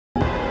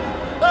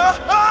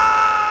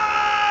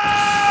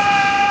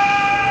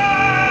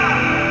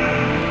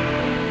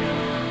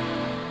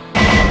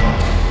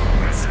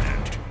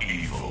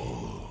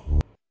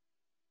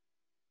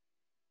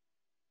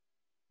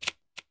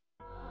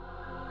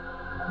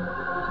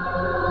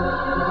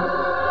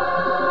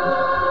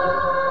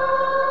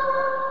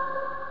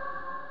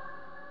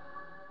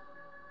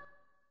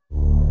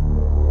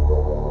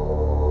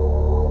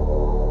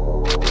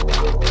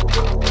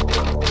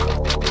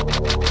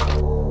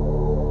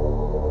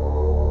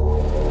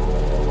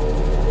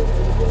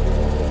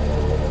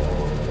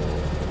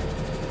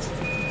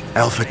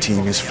Alpha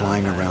Team is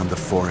flying around the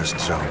forest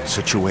zone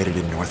situated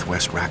in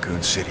northwest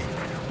Raccoon City,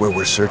 where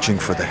we're searching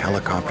for the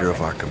helicopter of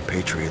our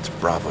compatriots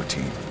Bravo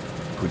Team,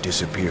 who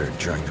disappeared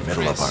during the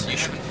middle of our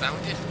mission. You haven't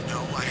found it?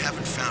 No, I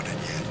haven't found it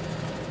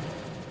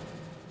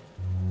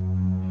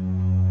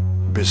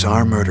yet.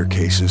 Bizarre murder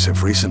cases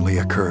have recently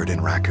occurred in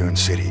Raccoon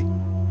City.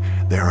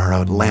 There are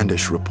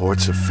outlandish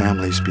reports of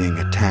families being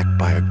attacked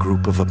by a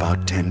group of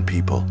about 10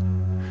 people.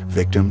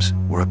 Victims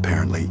were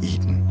apparently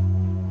eaten.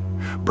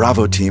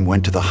 Bravo Team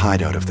went to the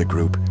hideout of the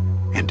group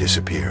and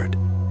disappeared.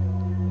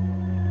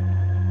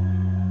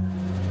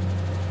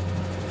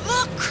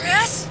 Look,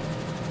 Chris!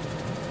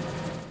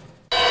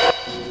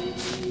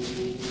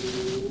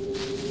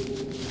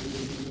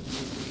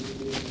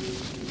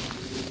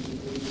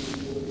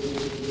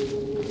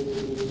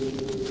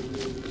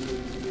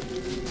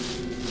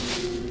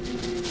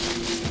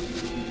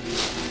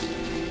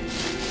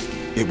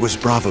 It was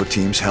Bravo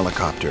Team's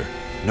helicopter.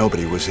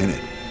 Nobody was in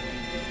it.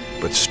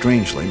 But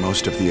strangely,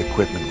 most of the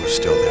equipment was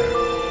still there.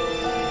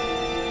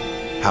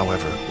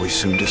 However, we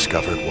soon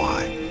discovered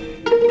why.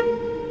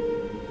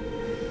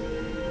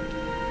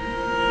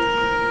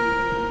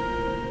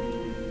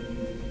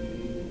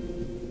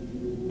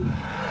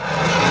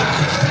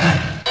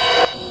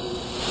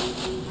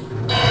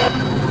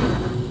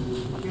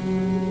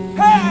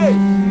 Hey!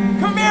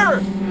 Come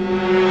here!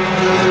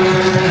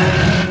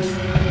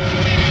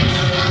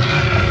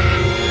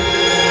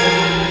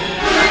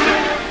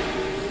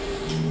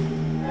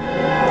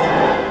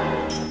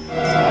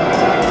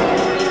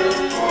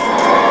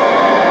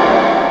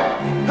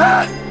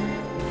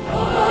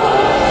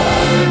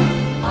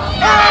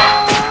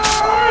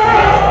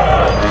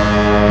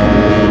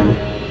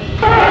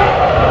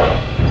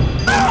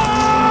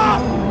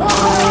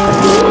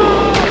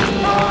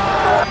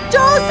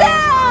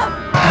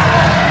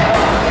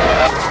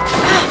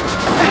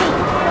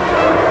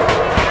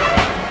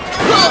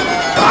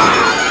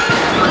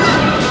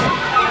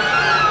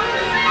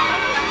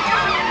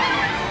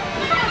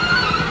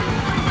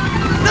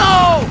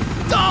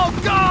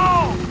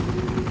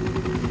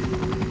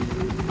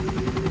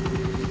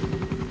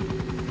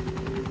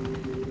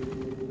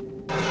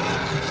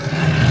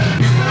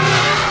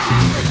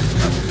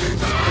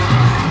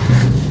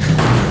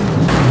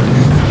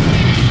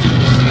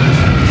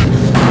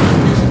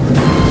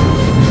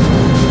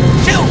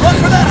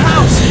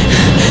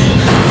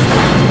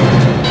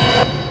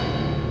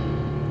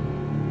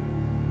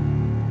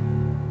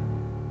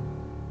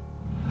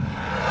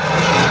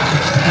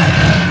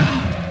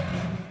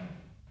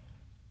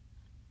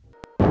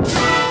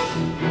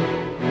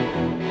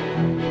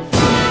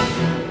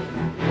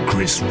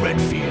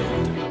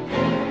 Redfield.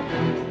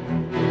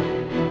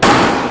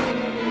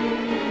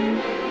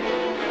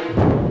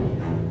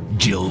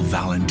 Jill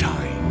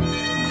Valentine.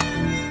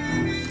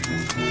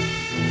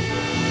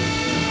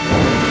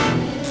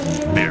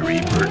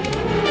 Barry Burton.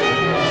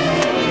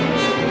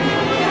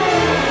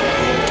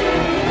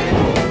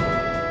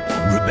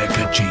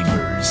 Rebecca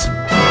Chambers.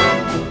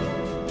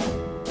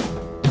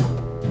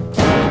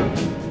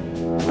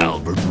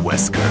 Albert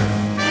Wesker.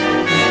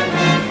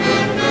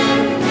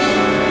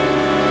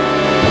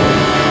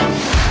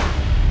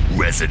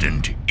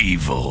 Resident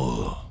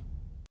Evil.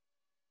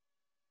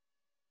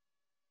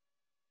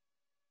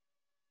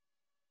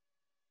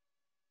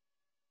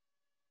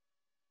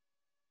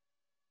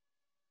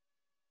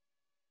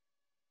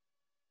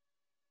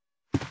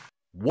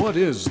 What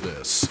is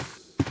this?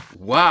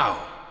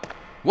 Wow,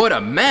 what a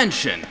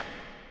mansion!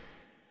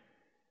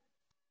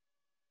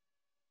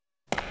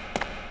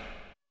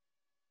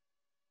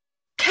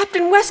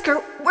 Captain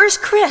Wesker, where's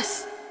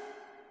Chris?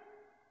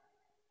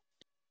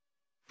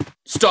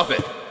 Stop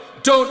it!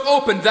 Don't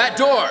open that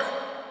door!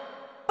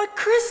 But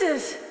Chris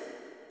is...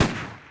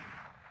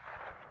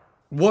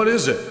 What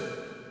is it?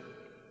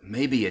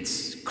 Maybe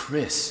it's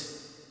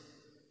Chris.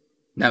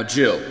 Now,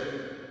 Jill,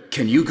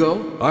 can you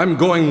go? I'm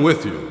going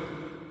with you.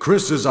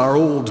 Chris is our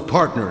old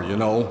partner, you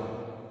know.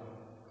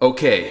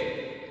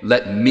 Okay,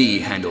 let me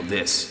handle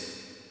this.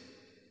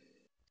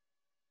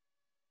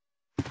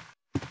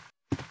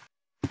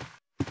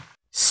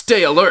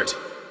 Stay alert!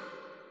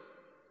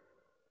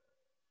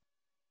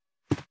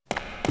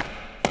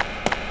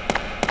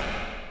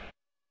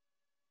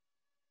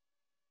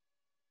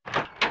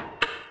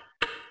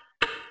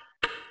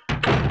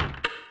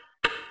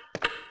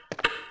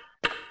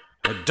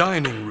 A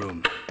dining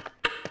room.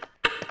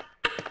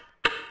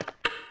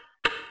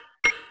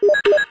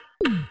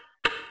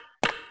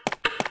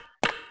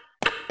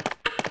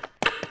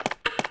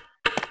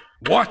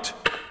 What?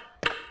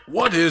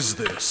 What is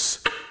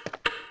this?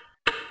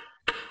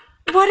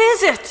 What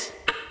is it?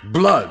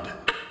 Blood.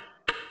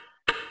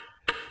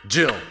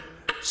 Jill,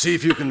 see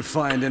if you can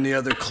find any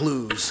other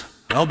clues.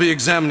 I'll be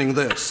examining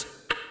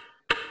this.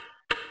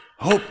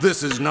 Hope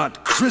this is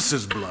not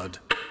Chris's blood.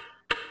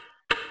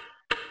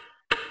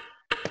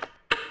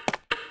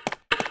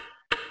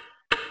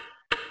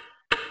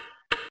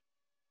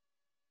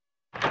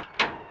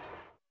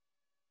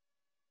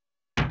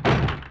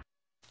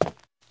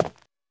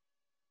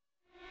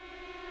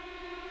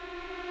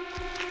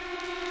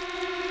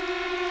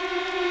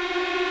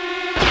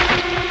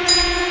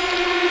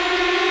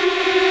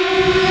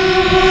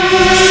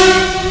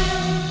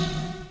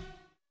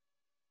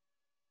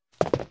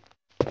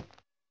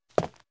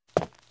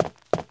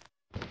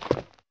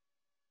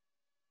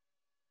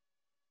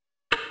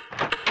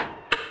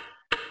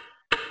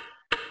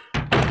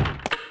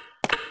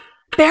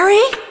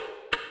 Barry?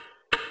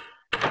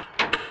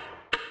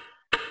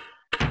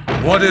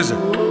 What is it?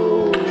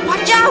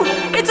 Watch out!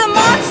 It's a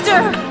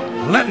monster!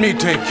 Let me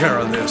take care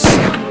of this.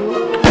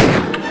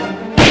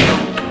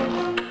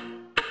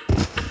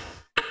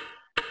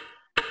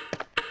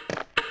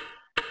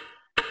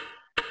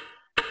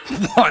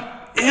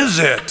 What is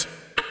it?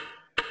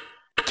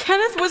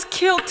 Kenneth was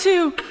killed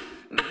too.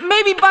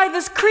 Maybe by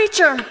this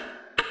creature.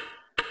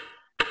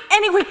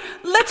 Anyway,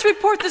 let's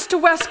report this to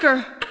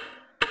Wesker.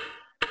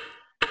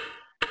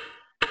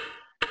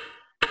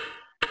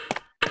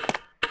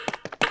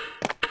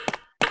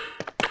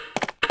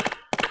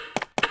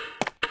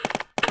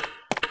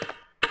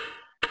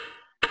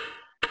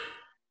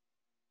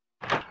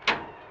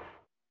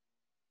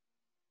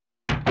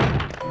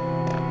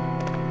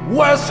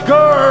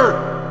 Wesker!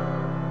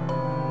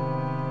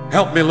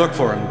 Help me look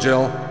for him,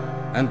 Jill.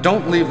 And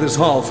don't leave this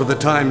hall for the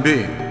time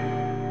being.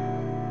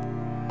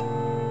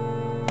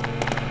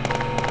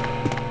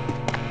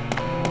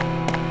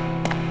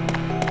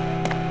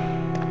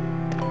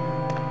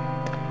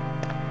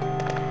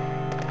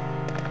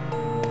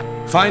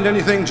 Find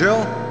anything,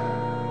 Jill?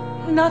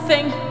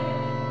 Nothing.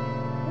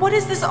 What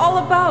is this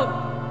all about?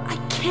 I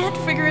can't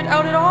figure it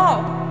out at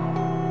all.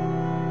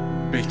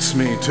 Beats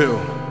me, too.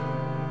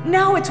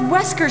 Now it's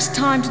Wesker's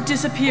time to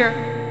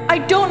disappear. I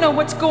don't know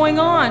what's going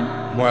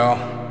on. Well,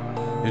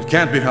 it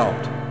can't be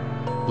helped.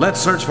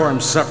 Let's search for him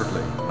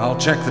separately. I'll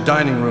check the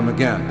dining room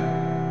again.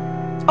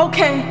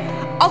 Okay,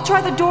 I'll try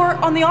the door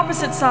on the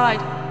opposite side.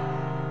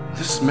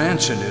 This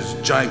mansion is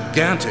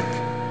gigantic.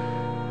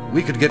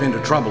 We could get into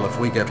trouble if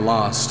we get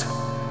lost.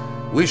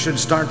 We should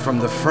start from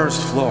the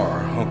first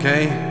floor,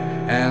 okay?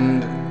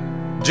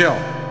 And Jill,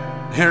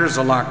 here's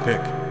a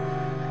lockpick.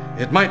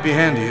 It might be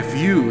handy if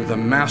you, the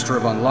master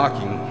of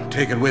unlocking,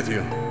 take it with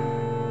you.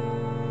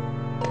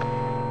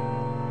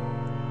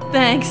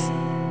 Thanks.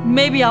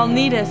 Maybe I'll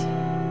need it.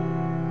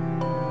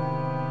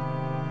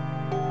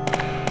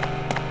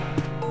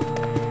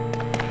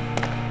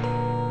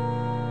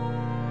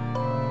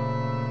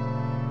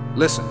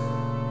 Listen,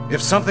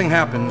 if something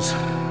happens,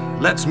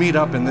 let's meet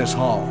up in this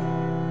hall.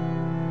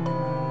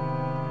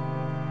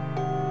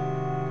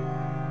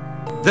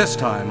 This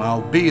time,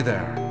 I'll be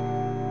there.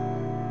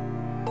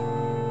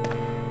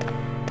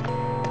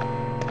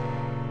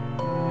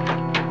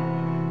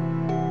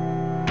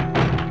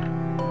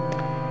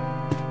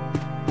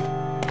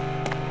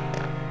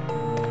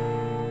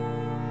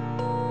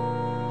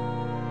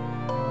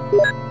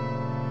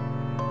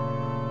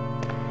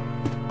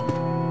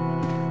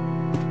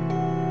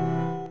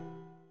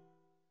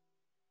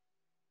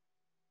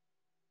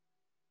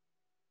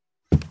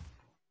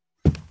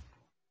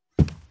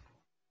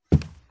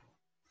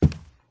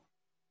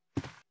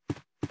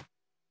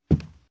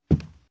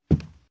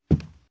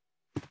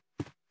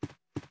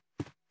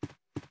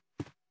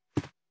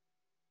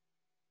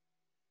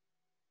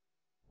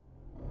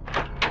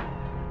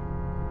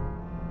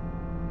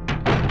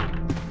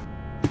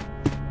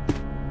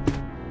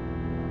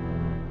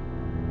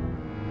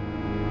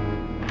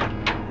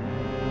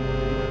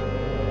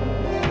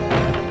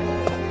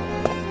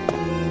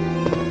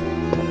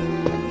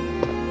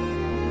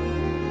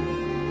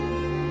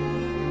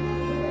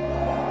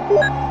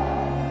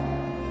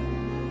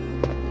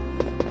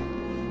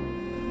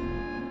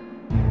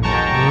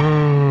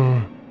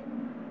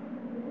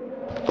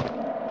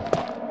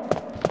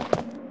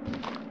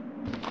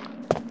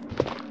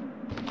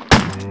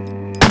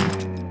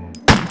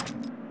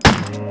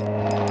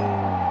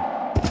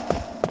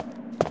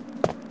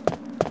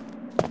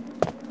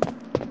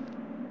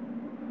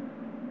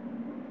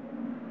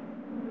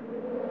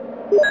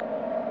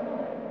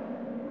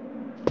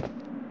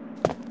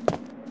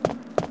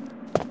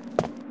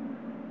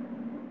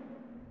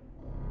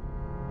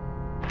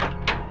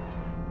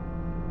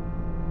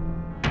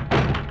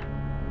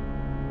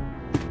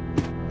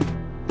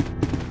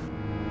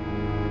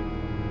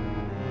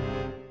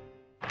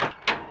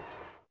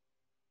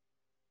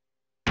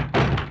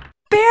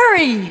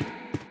 Barry!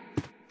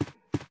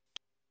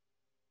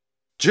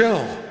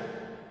 Jill,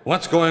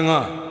 what's going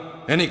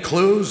on? Any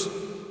clues?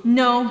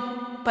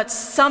 No, but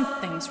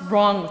something's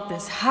wrong with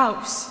this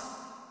house.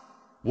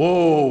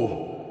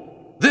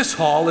 Whoa! This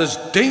hall is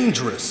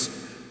dangerous.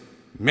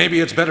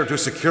 Maybe it's better to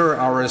secure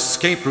our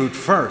escape route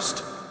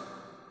first.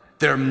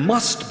 There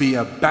must be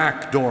a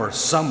back door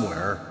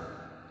somewhere.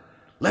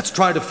 Let's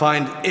try to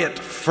find it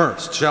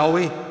first, shall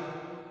we?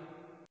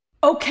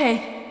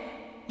 Okay,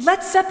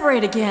 let's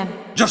separate again.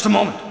 Just a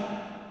moment.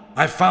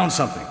 I've found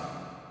something.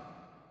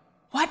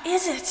 What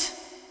is it?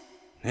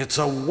 It's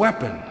a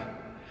weapon.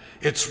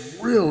 It's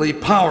really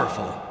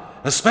powerful,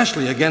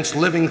 especially against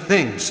living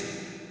things.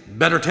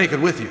 Better take it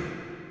with you.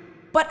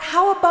 But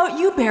how about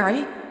you,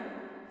 Barry?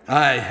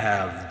 I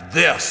have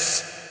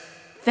this.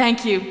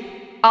 Thank you.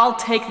 I'll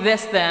take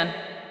this then.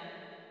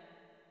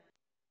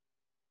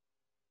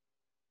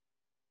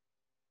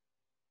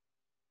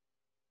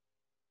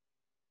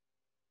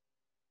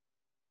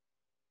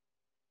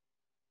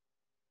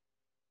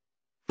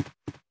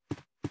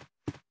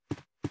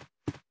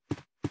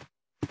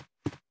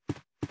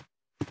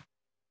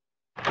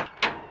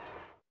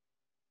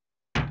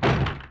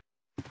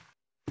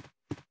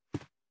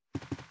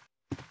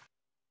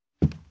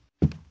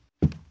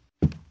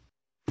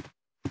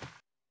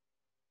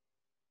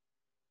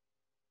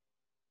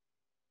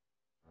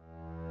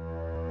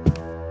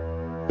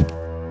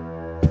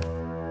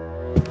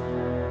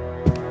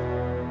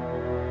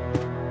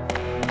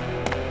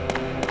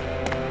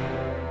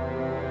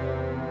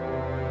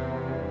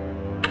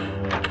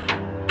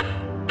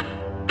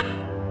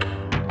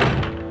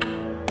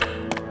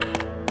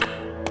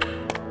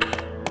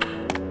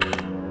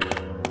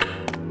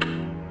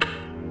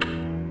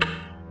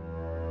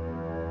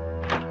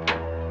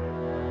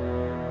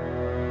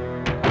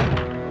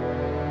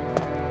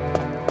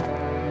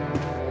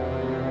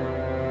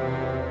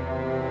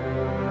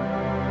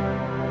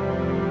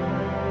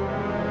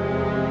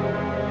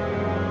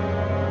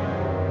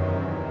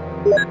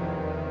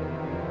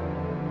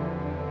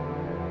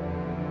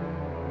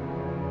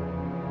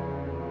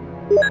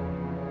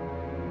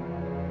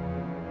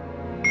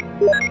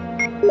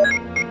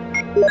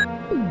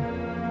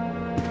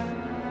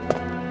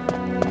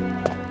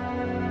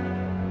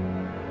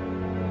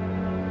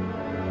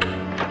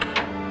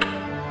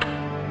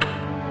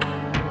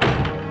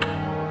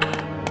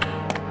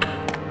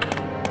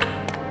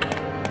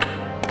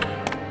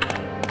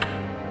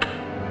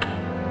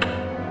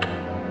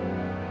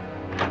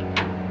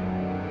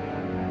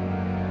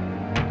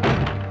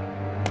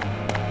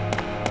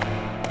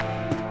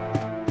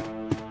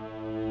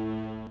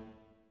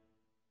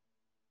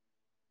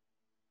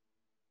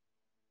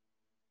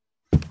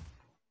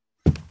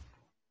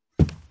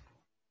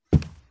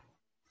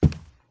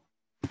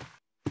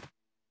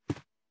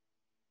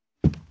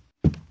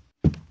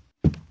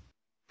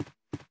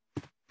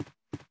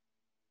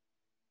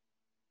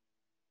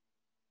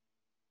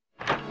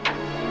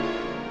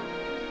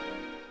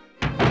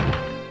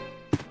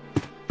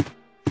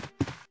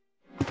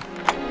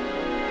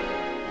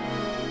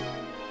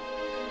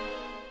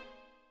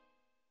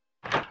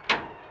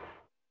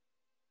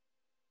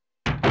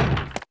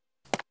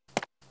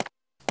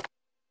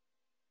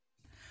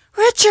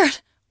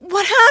 Richard!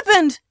 What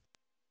happened?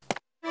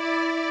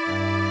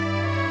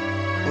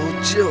 Oh,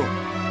 Jill,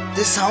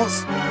 this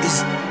house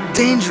is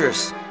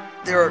dangerous.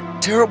 There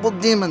are terrible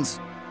demons.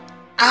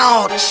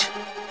 Ouch!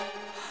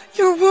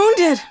 You're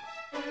wounded.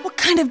 What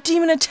kind of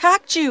demon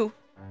attacked you?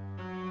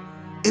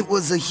 It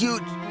was a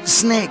huge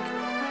snake,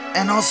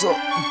 and also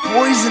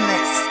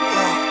poisonous.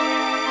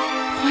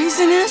 Ugh.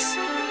 Poisonous?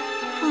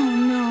 Oh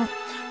no.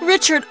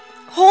 Richard,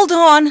 hold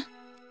on.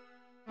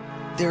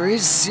 There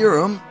is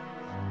serum.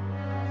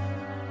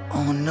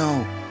 Oh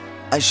no,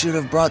 I should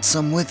have brought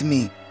some with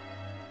me.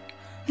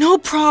 No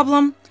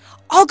problem.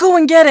 I'll go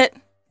and get it.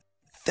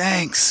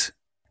 Thanks.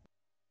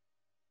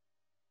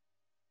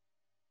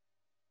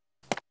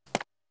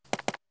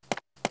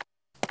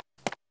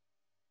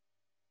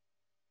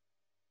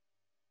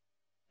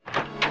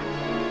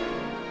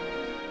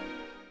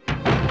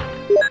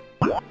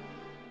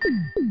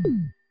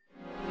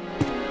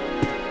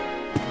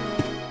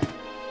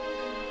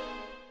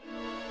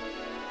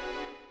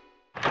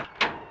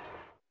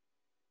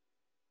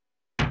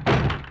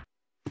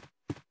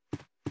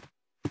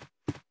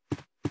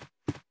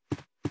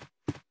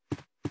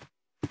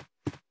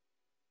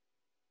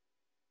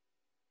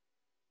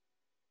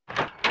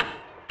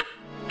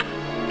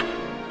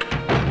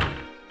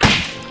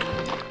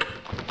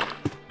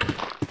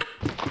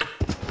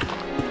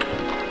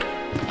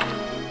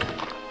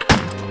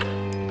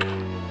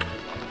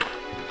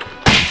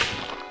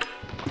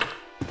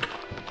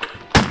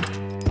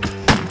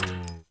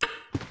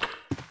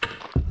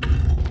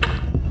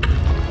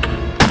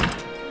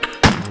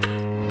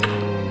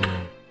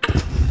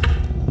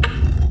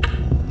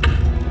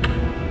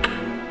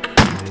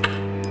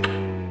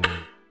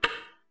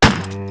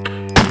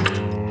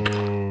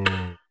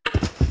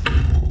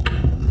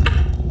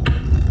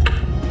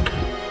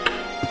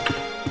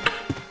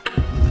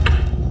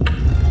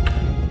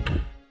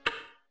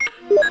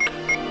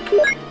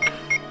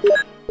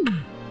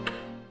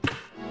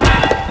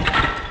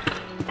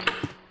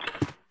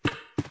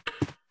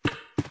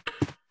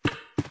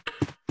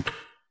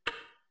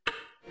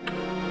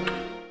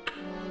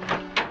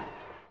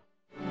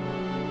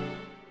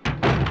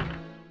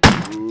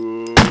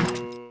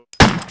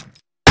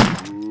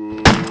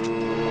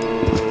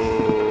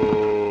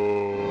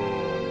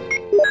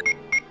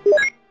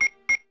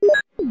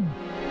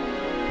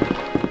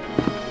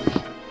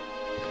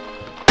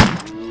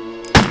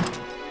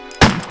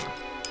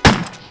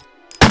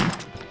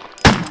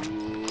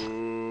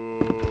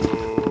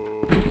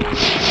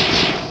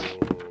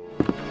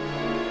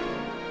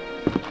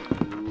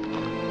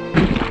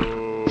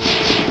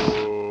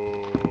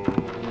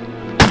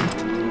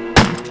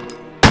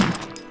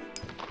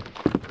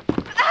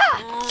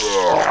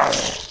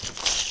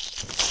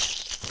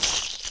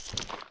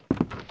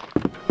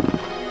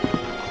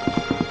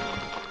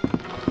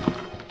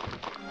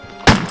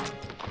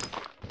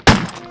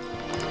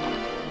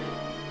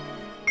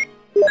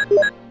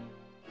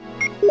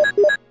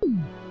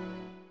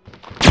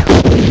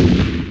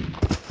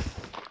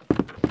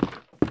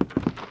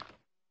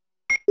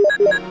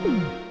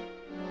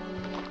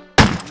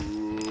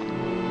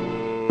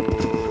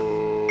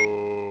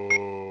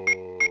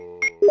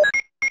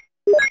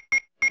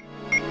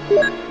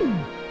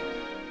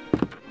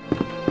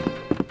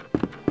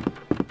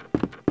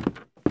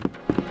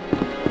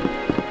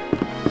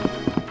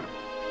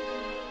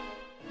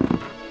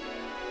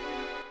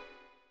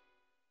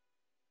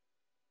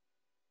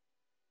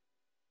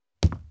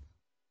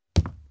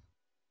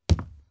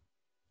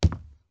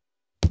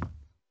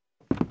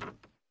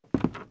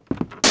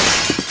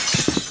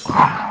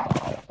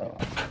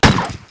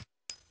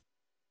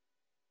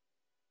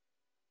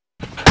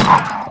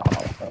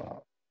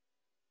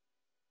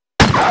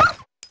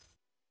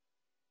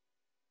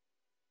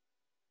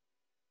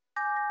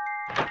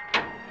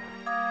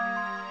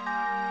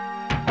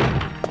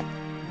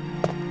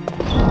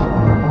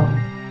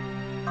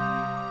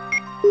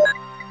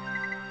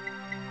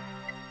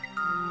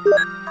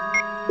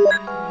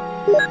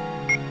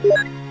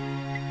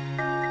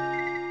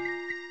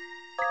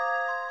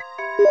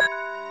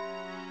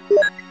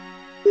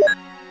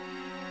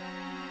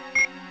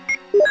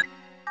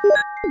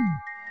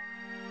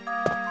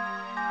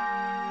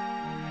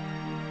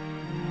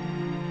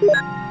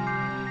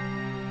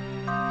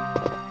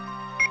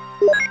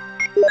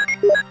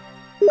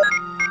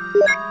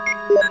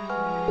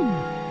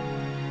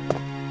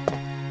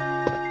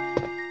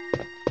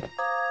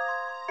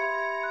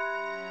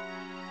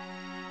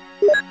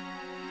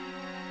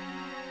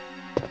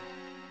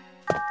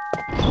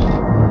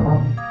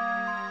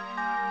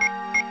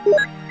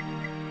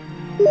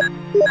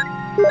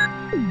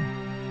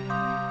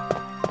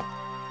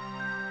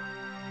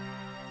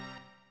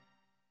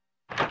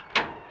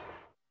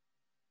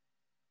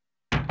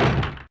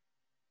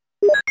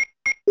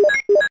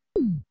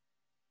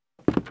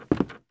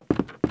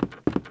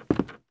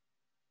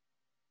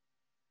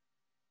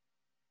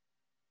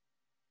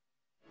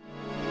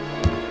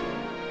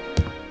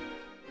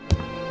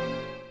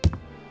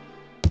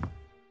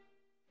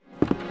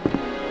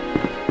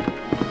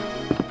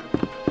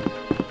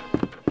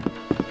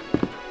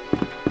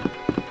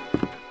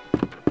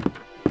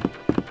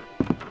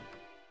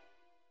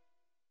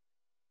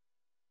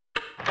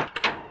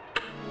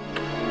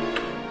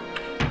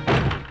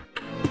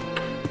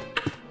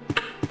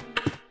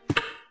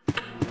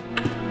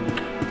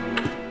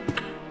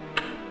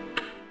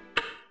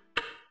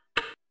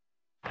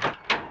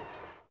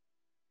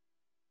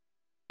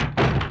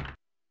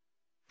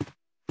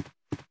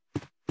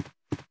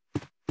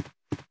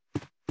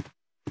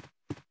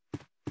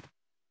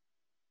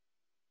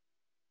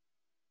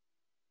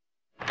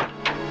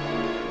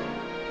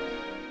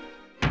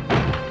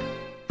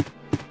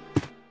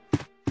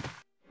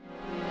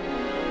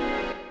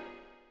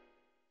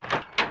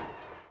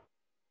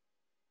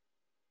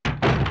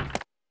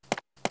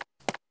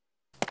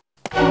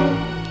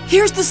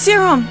 Here's the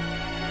serum!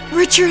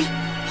 Richard,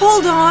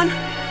 hold on!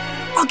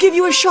 I'll give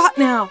you a shot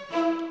now!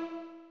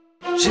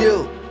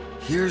 Jill,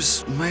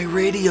 here's my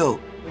radio.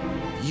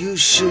 You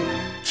should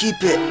keep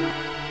it.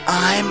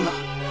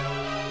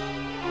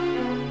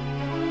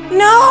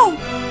 No!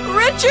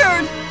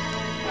 Richard!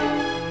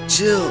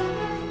 Jill,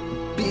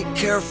 be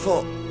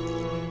careful.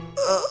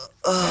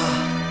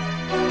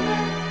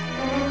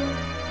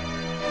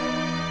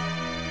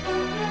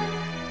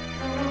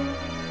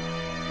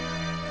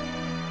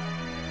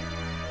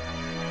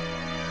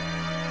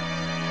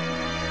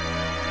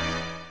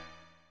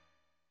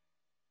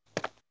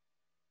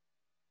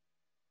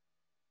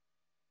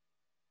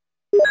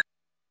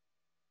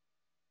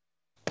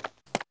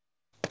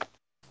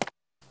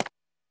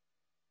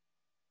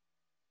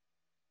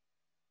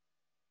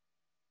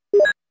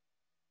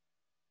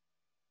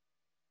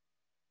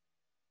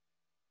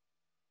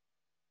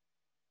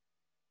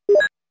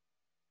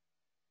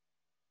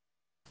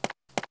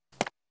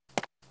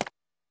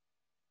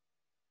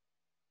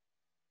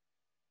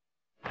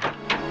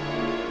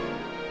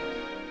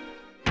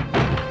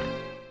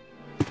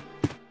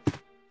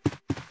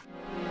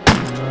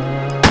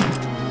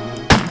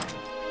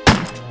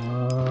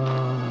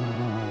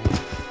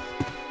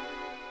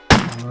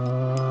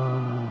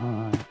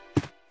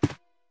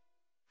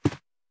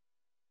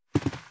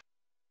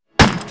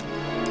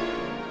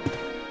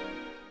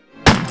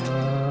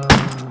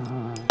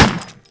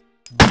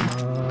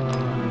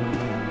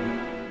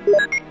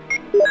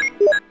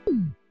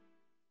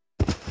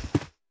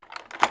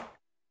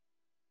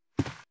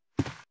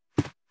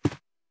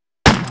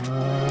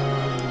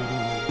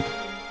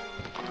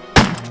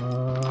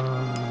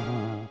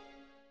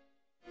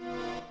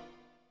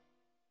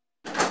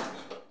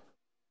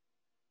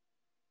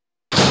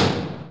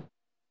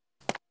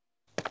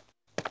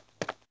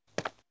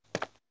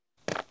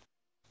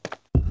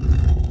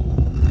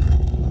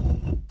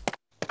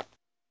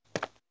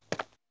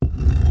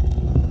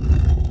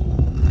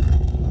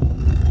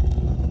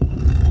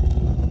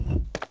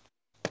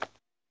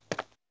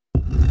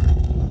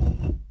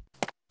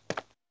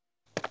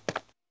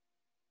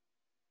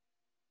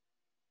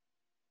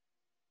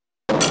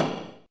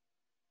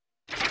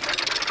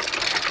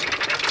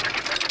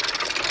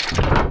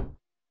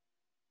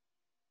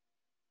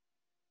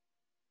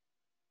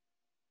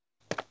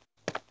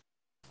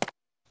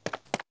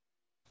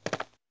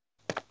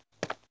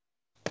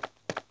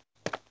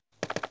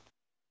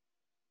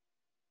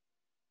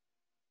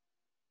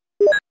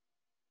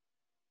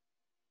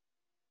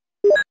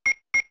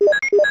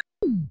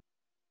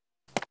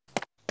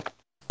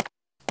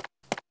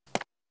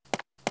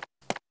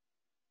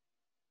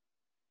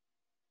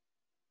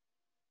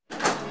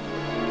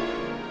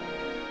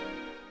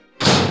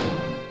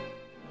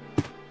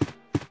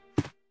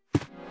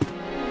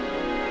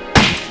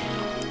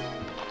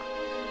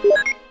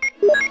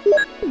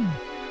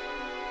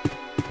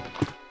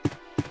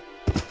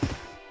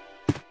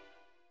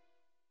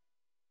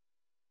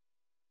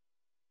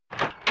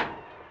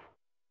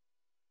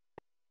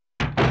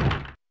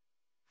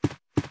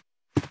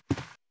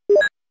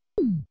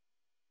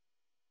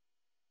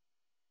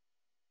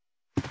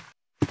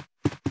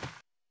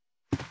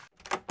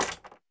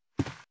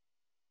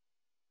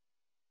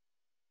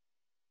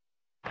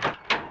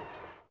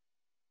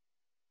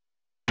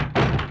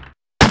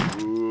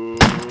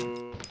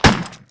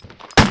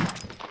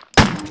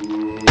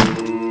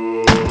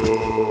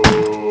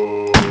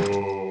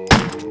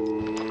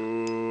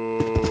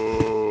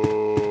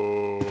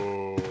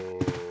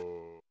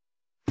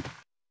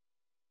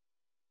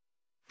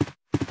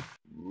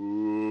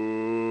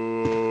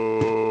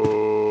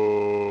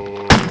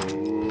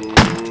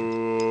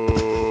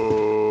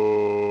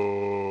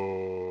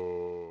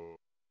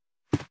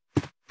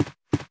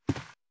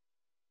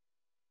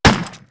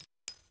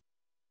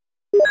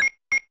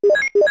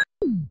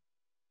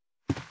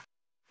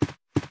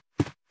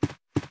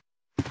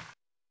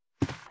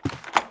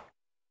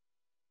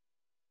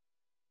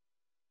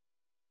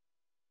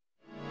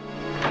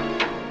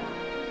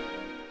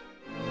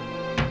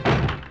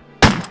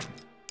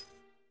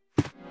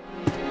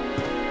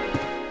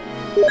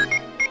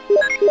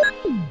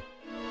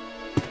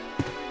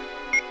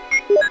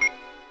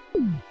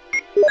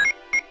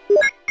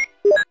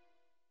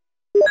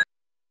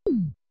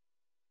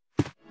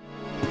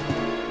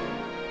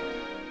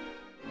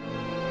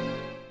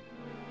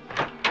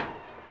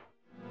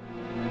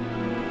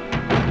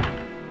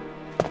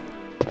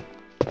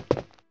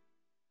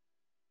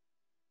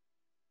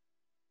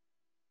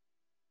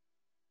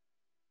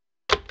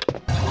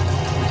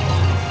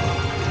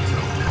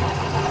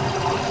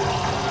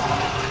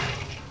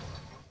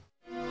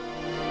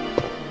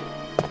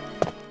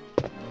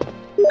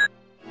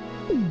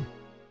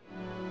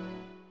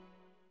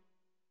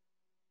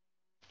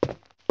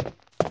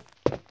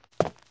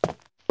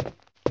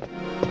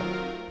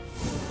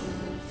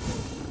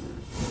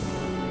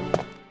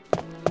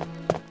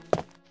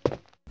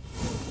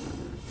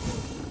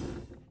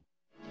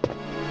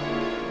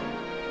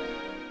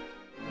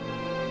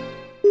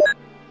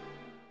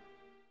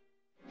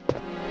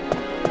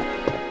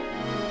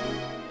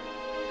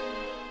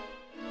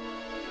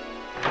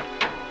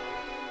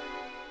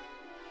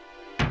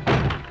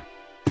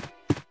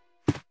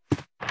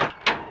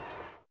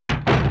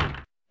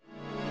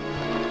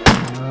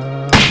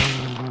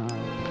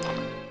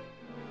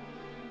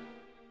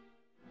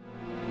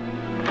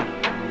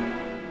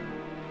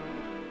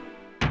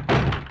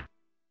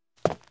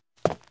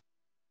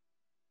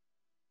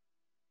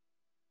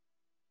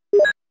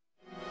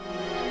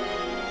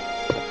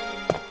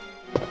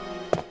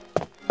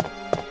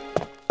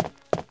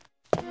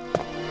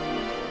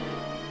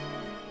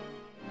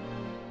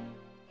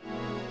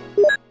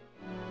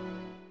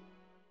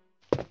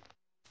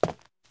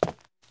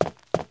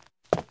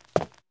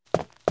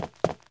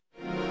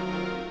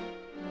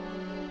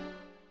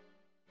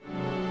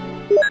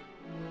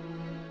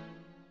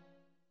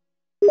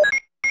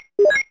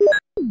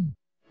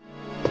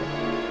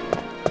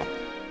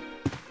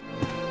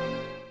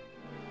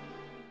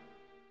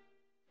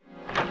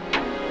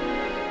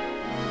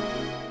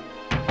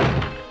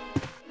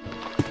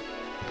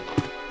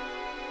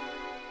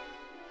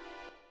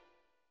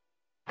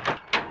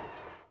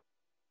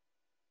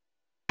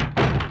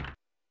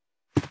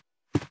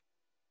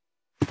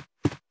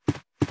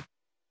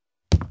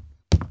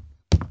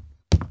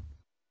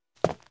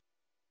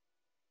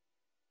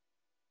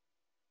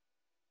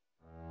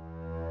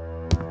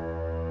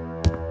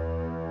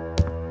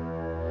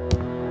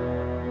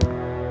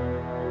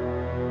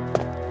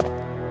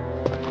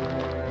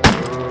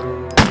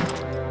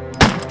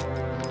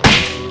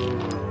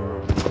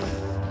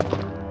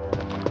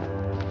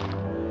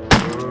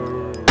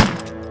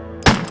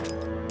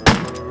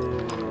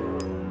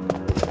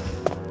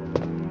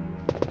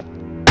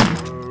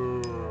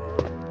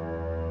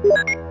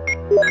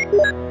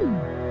 Inscrever.